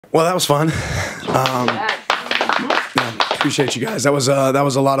Well, that was fun. Appreciate you guys. That was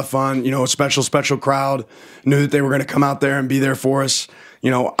a lot of fun. You know, a special crowd. Knew that they were going to come out there and be there for us. You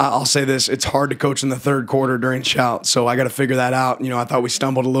know, I'll say this: it's hard to coach in the third quarter during shout, so I got to figure that out. You know, I thought we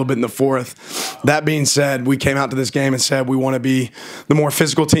stumbled a little bit in the fourth. That being said, we came out to this game and said we want to be the more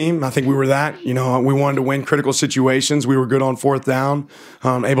physical team. I think we were that. You know, we wanted to win critical situations. We were good on fourth down,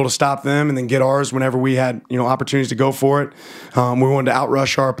 able to stop them and then get ours whenever we had opportunities to go for it. We wanted to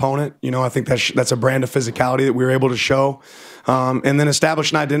outrush our opponent. You know, I think that's a brand of physicality that we were able to show. And then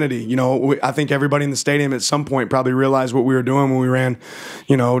establish an identity. You know, I think everybody in the stadium at some point probably realized what we were doing when we ran,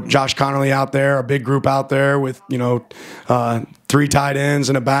 Josh Connerly out there, a big group out there with, 3 tight ends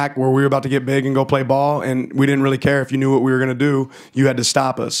and a back where we were about to get big and go play ball. And we didn't really care if you knew what we were going to do. You had to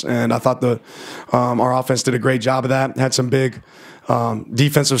stop us. And I thought our offense did a great job of that. Had some big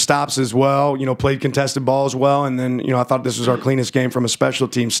defensive stops as well, played contested ball as well. And then, I thought this was our cleanest game from a special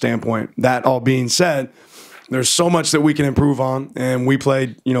team standpoint. That all being said, there's so much that we can improve on, and we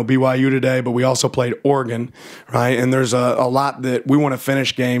played, BYU today, but we also played Oregon, right? And there's a lot that we want to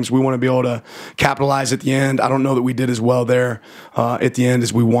finish games. We want to be able to capitalize at the end. I don't know that we did as well there at the end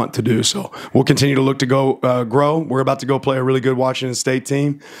as we want to do. So we'll continue to look to go grow. We're about to go play a really good Washington State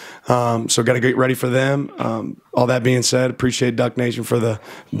team, so got to get ready for them. All that being said, appreciate Duck Nation for the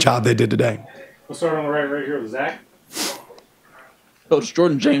job they did today. We'll start on the right here with Zach. Coach,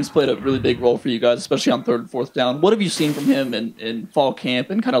 Jordan James played a really big role for you guys, especially on third and fourth down. What have you seen from him in fall camp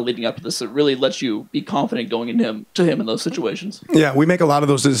and kind of leading up to this that really lets you be confident going to him in those situations? Yeah, we make a lot of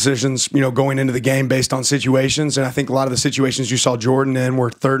those decisions, going into the game based on situations, and I think a lot of the situations you saw Jordan in were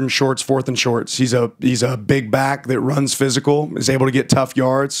third and shorts, fourth and shorts. He's a big back that runs physical, is able to get tough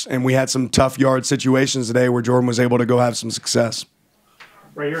yards, and we had some tough yard situations today where Jordan was able to go have some success.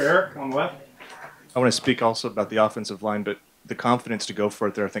 Right here, Eric, on the left. I want to speak also about the offensive line, but the confidence to go for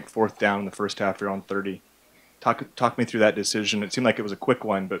it there. I think fourth down in the first half, you're on 30. Talk me through that decision. It seemed like it was a quick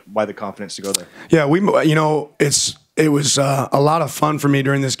one, but why the confidence to go there? Yeah, it was a lot of fun for me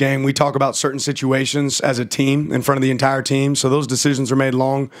during this game. We talk about certain situations as a team in front of the entire team, so those decisions are made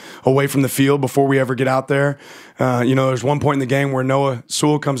long away from the field before we ever get out there. There's one point in the game where Noah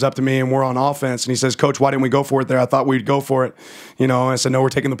Sewell comes up to me and we're on offense, and he says, "Coach, why didn't we go for it there? I thought we'd go for it." I said, "No, we're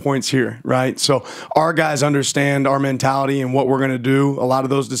taking the points here," right? So our guys understand our mentality and what we're going to do. A lot of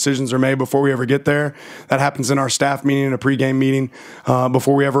those decisions are made before we ever get there. That happens in our staff meeting and a pregame meeting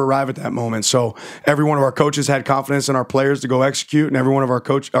before we ever arrive at that moment. So every one of our coaches had confidence in our players to go execute, and every one of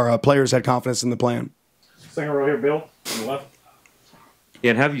our players had confidence in the plan. Second row here, Bill, on the left.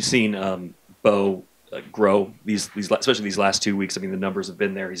 Yeah, and have you seen Bo grow especially these last 2 weeks? I mean, the numbers have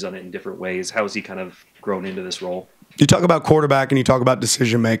been there. He's done it in different ways. How has he kind of grown into this role? You talk about quarterback and you talk about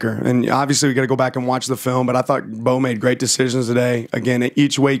decision maker, and obviously we got to go back and watch the film, but I thought Bo made great decisions today. Again,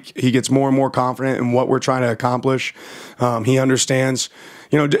 each week he gets more and more confident in what we're trying to accomplish. He understands.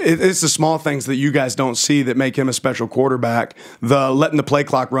 It's the small things that you guys don't see that make him a special quarterback. The letting the play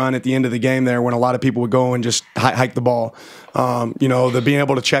clock run at the end of the game there when a lot of people would go and just hike the ball. The being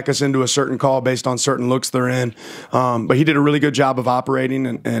able to check us into a certain call based on certain looks they're in. But he did a really good job of operating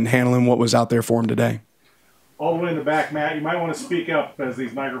and handling what was out there for him today. All the way in the back, Matt, you might want to speak up as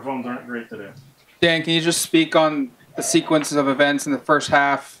these microphones aren't great today. Dan, can you just speak on the sequences of events in the first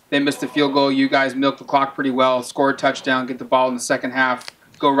half? They missed a field goal. You guys milked the clock pretty well, score a touchdown, get the ball in the second half,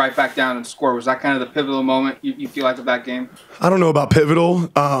 go right back down and score. Was that kind of the pivotal moment you feel like of that game? I don't know about pivotal,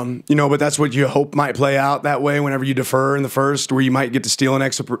 but that's what you hope might play out that way whenever you defer in the first, where you might get to steal an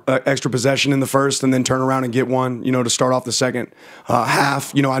extra possession in the first and then turn around and get one, to start off the second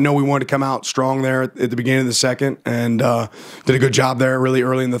half. I know we wanted to come out strong there at the beginning of the second and did a good job there really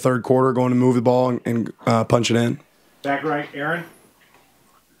early in the third quarter going to move the ball and punch it in. Back right, Aaron.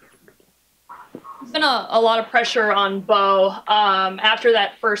 There's been a lot of pressure on Bo after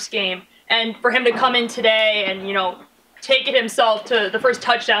that first game. And for him to come in today and, take it himself to the first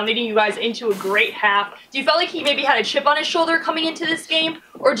touchdown, leading you guys into a great half, do you feel like he maybe had a chip on his shoulder coming into this game?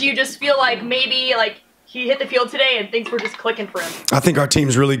 Or do you just feel like maybe he hit the field today and things were just clicking for him? I think our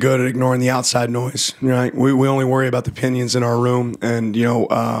team's really good at ignoring the outside noise. Right? We only worry about the opinions in our room. And,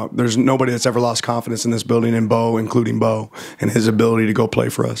 there's nobody that's ever lost confidence in this building, and Bo, including Bo, and his ability to go play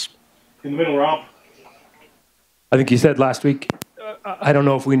for us. In the middle, Rob. I think you said last week, I don't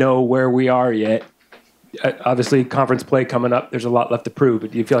know if we know where we are yet. Obviously, conference play coming up, there's a lot left to prove.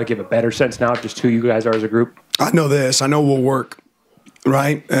 But do you feel like you have a better sense now of just who you guys are as a group? I know this. I know we'll work,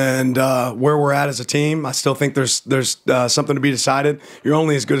 right? And where we're at as a team, I still think there's something to be decided. You're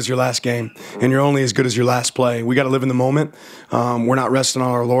only as good as your last game, and you're only as good as your last play. We got to live in the moment. We're not resting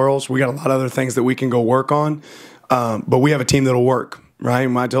on our laurels. We got a lot of other things that we can go work on, but we have a team that'll work. right?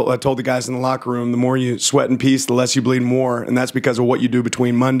 I told the guys in the locker room, the more you sweat in peace, the less you bleed more, and that's because of what you do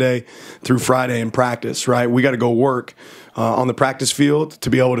between Monday through Friday in practice, right? We got to go work on the practice field to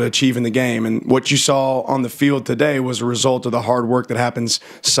be able to achieve in the game, and what you saw on the field today was a result of the hard work that happens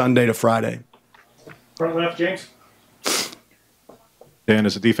Sunday to Friday. Front left, James. Dan,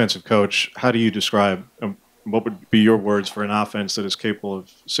 as a defensive coach, how do you describe what would be your words for an offense that is capable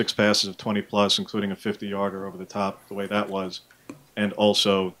of 6 passes of 20-plus, including a 50-yarder over the top, the way that was, and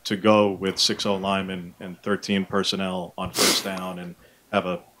also to go with 6-0 linemen and 13 personnel on first down and have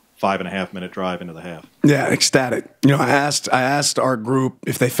a 5.5-minute drive into the half? Yeah, ecstatic. I asked our group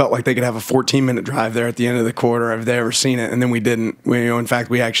if they felt like they could have a 14-minute drive there at the end of the quarter. Have they ever seen it? And then we didn't. In fact,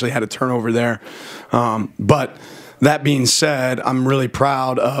 we actually had a turnover there. But that being said, I'm really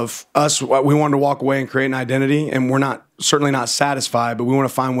proud of us. We wanted to walk away and create an identity, and we're certainly not satisfied, but we want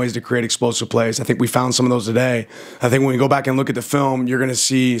to find ways to create explosive plays. I think we found some of those today. I think when we go back and look at the film, you're going to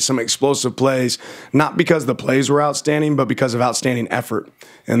see some explosive plays, not because the plays were outstanding, but because of outstanding effort.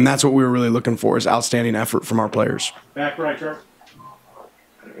 And that's what we were really looking for, is outstanding effort from our players. Back right, Charles.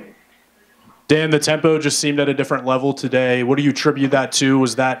 Dan, the tempo just seemed at a different level today. What do you attribute that to?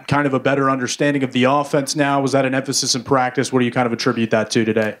 Was that kind of a better understanding of the offense now? Was that an emphasis in practice? What do you kind of attribute that to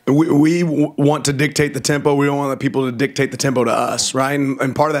today? We want to dictate the tempo. We don't want people to dictate the tempo to us, right?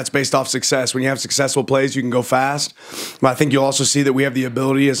 And part of that's based off success. When you have successful plays, you can go fast. But I think you'll also see that we have the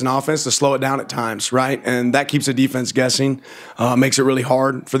ability as an offense to slow it down at times, right? And that keeps the defense guessing, makes it really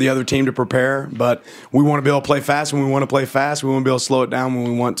hard for the other team to prepare. But we want to be able to play fast when we want to play fast. We want to be able to slow it down when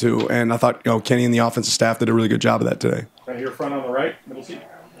we want to. And I thought, Kenny and the offensive staff did a really good job of that today. Right here, front on the right, middle seat.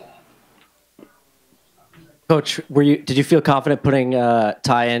 Coach, did you feel confident putting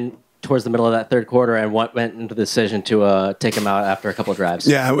Ty in towards the middle of that third quarter, and what went into the decision to take him out after a couple of drives?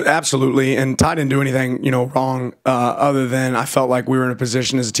 Yeah, absolutely. And Ty didn't do anything, wrong, other than I felt like we were in a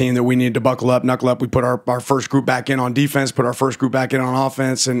position as a team that we needed to buckle up, knuckle up. We put our first group back in on defense, put our first group back in on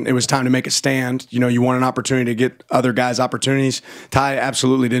offense, and it was time to make a stand. You want an opportunity to get other guys opportunities. Ty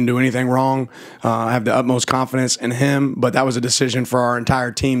absolutely didn't do anything wrong. I have the utmost confidence in him, but that was a decision for our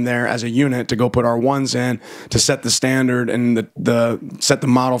entire team there as a unit to go put our ones in to set the standard and set the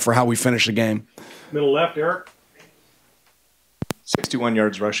model for how we finish the game. Middle left, Eric. 61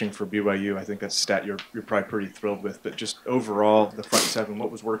 yards rushing for BYU. I think that's a stat you're probably pretty thrilled with. But just overall, the front seven,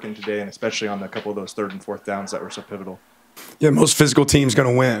 what was working today, and especially on a couple of those third and fourth downs that were so pivotal? Yeah, most physical team's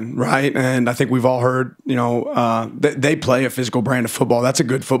going to win, right? And I think we've all heard, they play a physical brand of football. That's a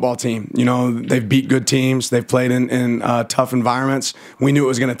good football team. They've beat good teams. They've played in tough environments. We knew it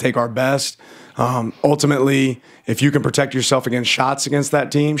was going to take our best. Ultimately, if you can protect yourself against shots against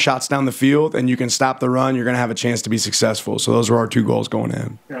that team, shots down the field, and you can stop the run, you're going to have a chance to be successful. So those were our 2 goals going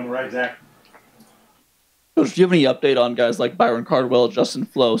in. Here on the right, Zach. Coach, do you have any update on guys like Byron Cardwell, Justin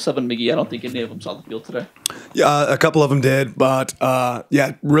Flo, Seven McGee? I don't think any of them saw the field today. Yeah, a couple of them did, but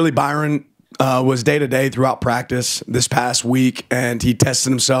really Byron was day-to-day throughout practice this past week, and he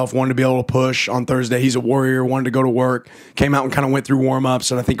tested himself, wanted to be able to push on Thursday. He's a warrior, wanted to go to work, came out and kind of went through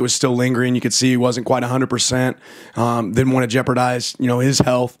warm-ups, and I think it was still lingering. You could see he wasn't quite 100%, didn't want to jeopardize, his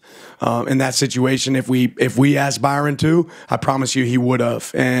health in that situation. If we asked Byron to, I promise you he would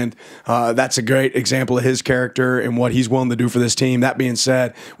have, and that's a great example of his character and what he's willing to do for this team. That being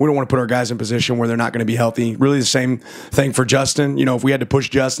said, we don't want to put our guys in position where they're not going to be healthy. Really the same thing for Justin. If we had to push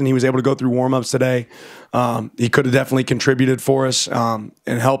Justin, he was able to go through warm-ups today. He could have definitely contributed for us and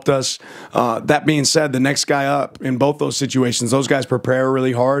helped us. That being said, the next guy up in both those situations, those guys prepare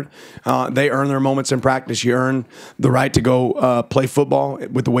really hard. They earn their moments in practice. You earn the right to go play football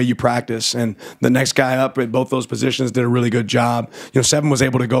with the way you practice. And the next guy up at both those positions did a really good job. Seven was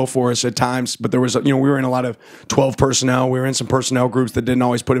able to go for us at times, but there was, we were in a lot of 12 personnel. We were in some personnel groups that didn't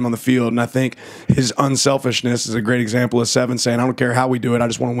always put him on the field. And I think his unselfishness is a great example of Seven saying, I don't care how we do it. I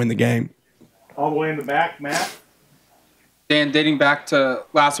just want to win the game. All the way in the back, Matt. Dan, dating back to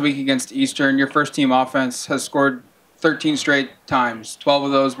last week against Eastern, your first team offense has scored 13 straight times. 12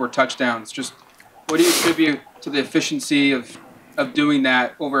 of those were touchdowns. Just what do you attribute to the efficiency of doing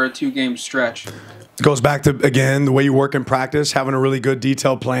that over a 2-game stretch? It goes back to, again, the way you work in practice, having a really good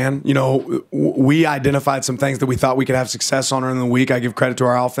detailed plan. We identified some things that we thought we could have success on during the week. I give credit to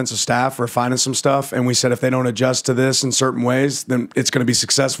our offensive staff for finding some stuff, and we said if they don't adjust to this in certain ways, then it's going to be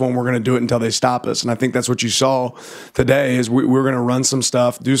successful, and we're going to do it until they stop us. And I think that's what you saw today is we're going to run some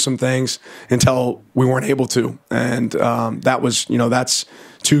stuff, do some things until we weren't able to. And that was, that's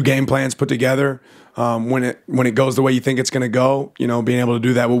 2 game plans put together. When it goes the way you think it's going to go, being able to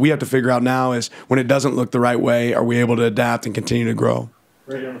do that. What we have to figure out now is when it doesn't look the right way, are we able to adapt and continue to grow?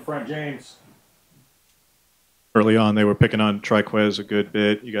 Right on the front, James. early on they were picking on Triquez a good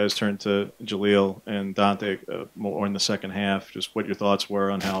bit. You guys turned to Jaleel and Dante more in the second half. Just what your thoughts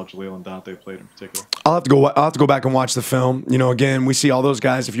were on how Jaleel and Dante played in particular. I'll have to go back and watch the film. You know, again, we see all those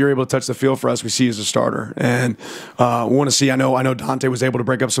guys. If you're able to touch the field for us, we see you as a starter, and we want to see. I know Dante was able to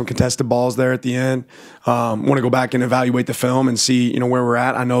break up some contested balls there at the end. Want to go back and evaluate the film and see where we're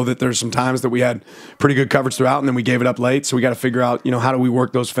at. I know that there's some times that we had pretty good coverage throughout, and then we gave it up late. So we got to figure out how do we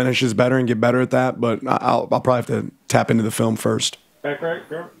work those finishes better and get better at that. But I'll probably have to tap into the film first. Back right,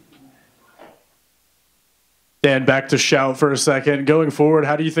 go. Dan, back to Shout for a second. Going forward,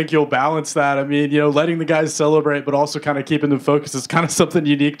 how do you think you'll balance that? I mean, letting the guys celebrate, but also kind of keeping them focused is kind of something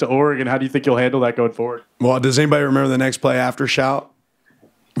unique to Oregon. How do you think you'll handle that going forward? Well, does anybody remember the next play after Shout?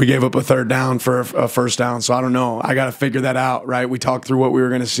 We gave up a third down for a first down, so I don't know. I got to figure that out, right? We talked through what we were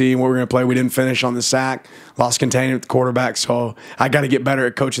going to see and what we were going to play. We didn't finish on the sack, lost containment with the quarterback, so I got to get better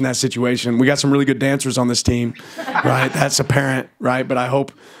at coaching that situation. We got some really good dancers on this team, right? That's apparent, right? But I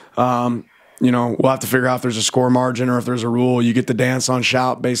hope we'll have to figure out if there's a score margin or if there's a rule. You get the dance on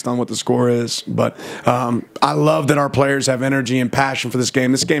Shout based on what the score is. But I love that our players have energy and passion for this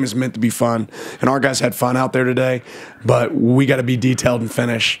game. This game is meant to be fun, and our guys had fun out there today. But we got to be detailed and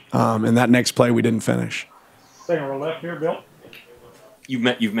finish. And that next play, we didn't finish. Second row left here, Bill.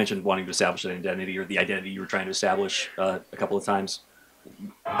 You've mentioned wanting to establish an identity or the identity you were trying to establish a couple of times.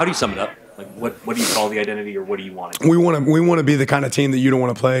 How do you sum it up? Like, what do you call the identity, or what do you want? We want to be the kind of team that you don't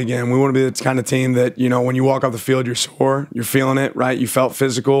want to play again. We want to be the kind of team that when you walk off the field, you're sore, you're feeling it, right? You felt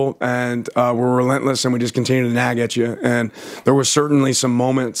physical, and we're relentless, and we just continue to nag at you. And there were certainly some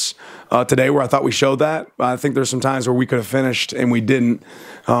moments today where I thought we showed that. I think there's some times where we could have finished and we didn't.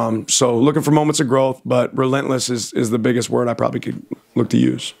 So looking for moments of growth, but relentless is the biggest word I probably could look to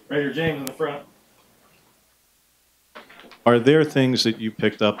use. Raider James in the front. Are there things that you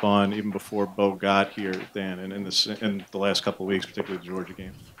picked up on even before Bo got here, Dan, and in the last couple of weeks, particularly the Georgia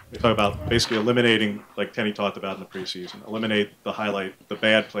game? You talk about basically eliminating, like Kenny talked about in the preseason, eliminate the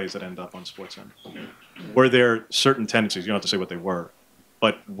bad plays that end up on SportsCenter. Were there certain tendencies, you don't have to say what they were,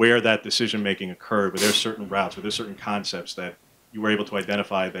 but where that decision-making occurred, were there certain routes, were there certain concepts that you were able to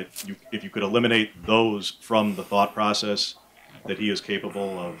identify that if you could eliminate those from the thought process, that he is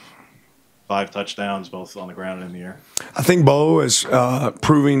capable of 5 touchdowns, both on the ground and in the air? I think Bo is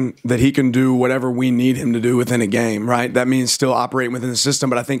proving that he can do whatever we need him to do within a game, right? That means still operating within the system,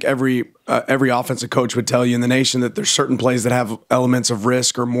 but I think every offensive coach would tell you in the nation that there's certain plays that have elements of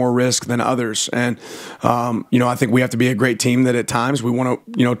risk or more risk than others. And, I think we have to be a great team that at times we want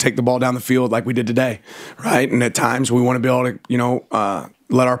to, take the ball down the field like we did today, right? And at times we want to be able to,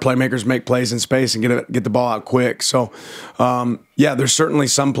 let our playmakers make plays in space and get the ball out quick. So, there's certainly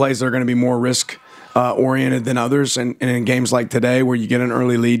some plays that are going to be more risk oriented than others. And in games like today where you get an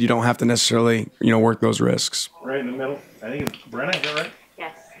early lead, you don't have to necessarily, work those risks. Right in the middle. I think it's Brenna, is that right?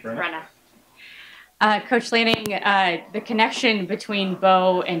 Yes, Brenna. Coach Lanning, the connection between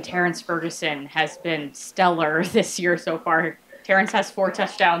Bo and Terrence Ferguson has been stellar this year so far. Terrence has 4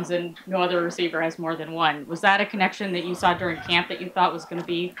 touchdowns and no other receiver has more than 1. Was that a connection that you saw during camp that you thought was going to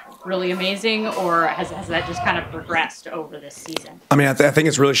be really amazing, or has that just kind of progressed over this season? I mean, I think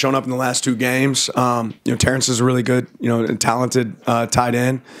it's really shown up in the last 2 games. Terrence is a really good, and talented tight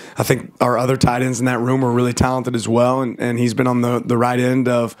end. I think our other tight ends in that room are really talented as well, and he's been on the right end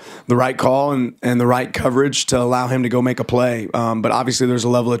of the right call and the right coverage to allow him to go make a play. But obviously there's a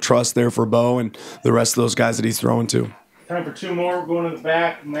level of trust there for Bo and the rest of those guys that he's throwing to. Time for 2 more. We're going to the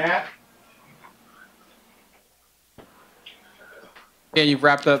back. Matt. Yeah, you've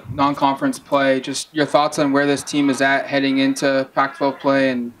wrapped up non-conference play. Just your thoughts on where this team is at heading into Pac-12 play,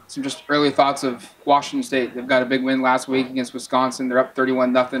 and some just early thoughts of Washington State. They've got a big win last week against Wisconsin. They're up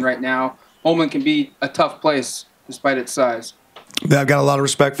 31-0 right now. Holman can be a tough place despite its size. I've got a lot of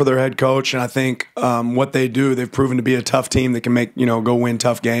respect for their head coach, and I think what they do, they've proven to be a tough team that can make go win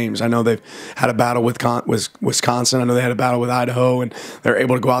tough games. I know they've had a battle with Wisconsin. I know they had a battle with Idaho, and they're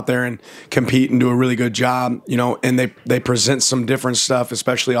able to go out there and compete and do a really good job. And they present some different stuff,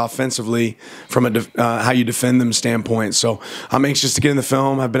 especially offensively, from a how you defend them standpoint. So I'm anxious to get in the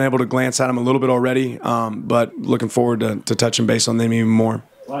film. I've been able to glance at them a little bit already, but looking forward to touching base on them even more.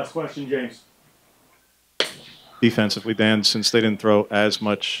 Last question, James. Defensively, Dan, since they didn't throw as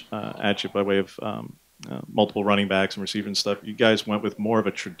much at you by way of multiple running backs and receivers and stuff, you guys went with more of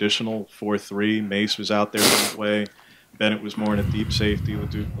a traditional 4-3. Mace was out there that way. Bennett was more in a deep safety.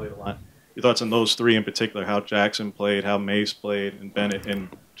 Leduc played a lot. Your thoughts on those 3 in particular, how Jackson played, how Mace played, and Bennett,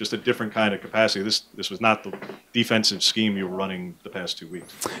 and just a different kind of capacity. This was not the defensive scheme you were running the past 2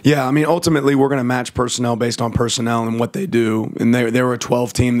 weeks. Yeah, I mean, ultimately, we're going to match personnel based on personnel and what they do. And they were a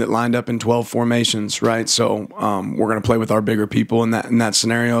 12 team that lined up in 12 formations, right? So we're going to play with our bigger people in that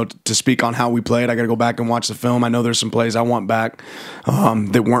scenario. To speak on how we played, I got to go back and watch the film. I know there's some plays I want back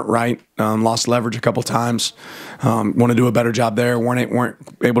that weren't right. Lost leverage a couple times. Want to do a better job there. Weren't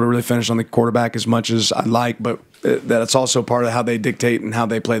able to really finish on the quarterback as much as I'd like, but that's also part of how they dictate and how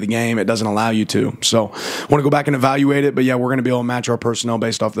they play the game. It doesn't allow you to. So I want to go back and evaluate it, but yeah, we're going to be able to match our personnel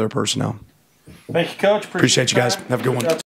based off their personnel. Thank you, Coach. Appreciate you guys. Have a good one.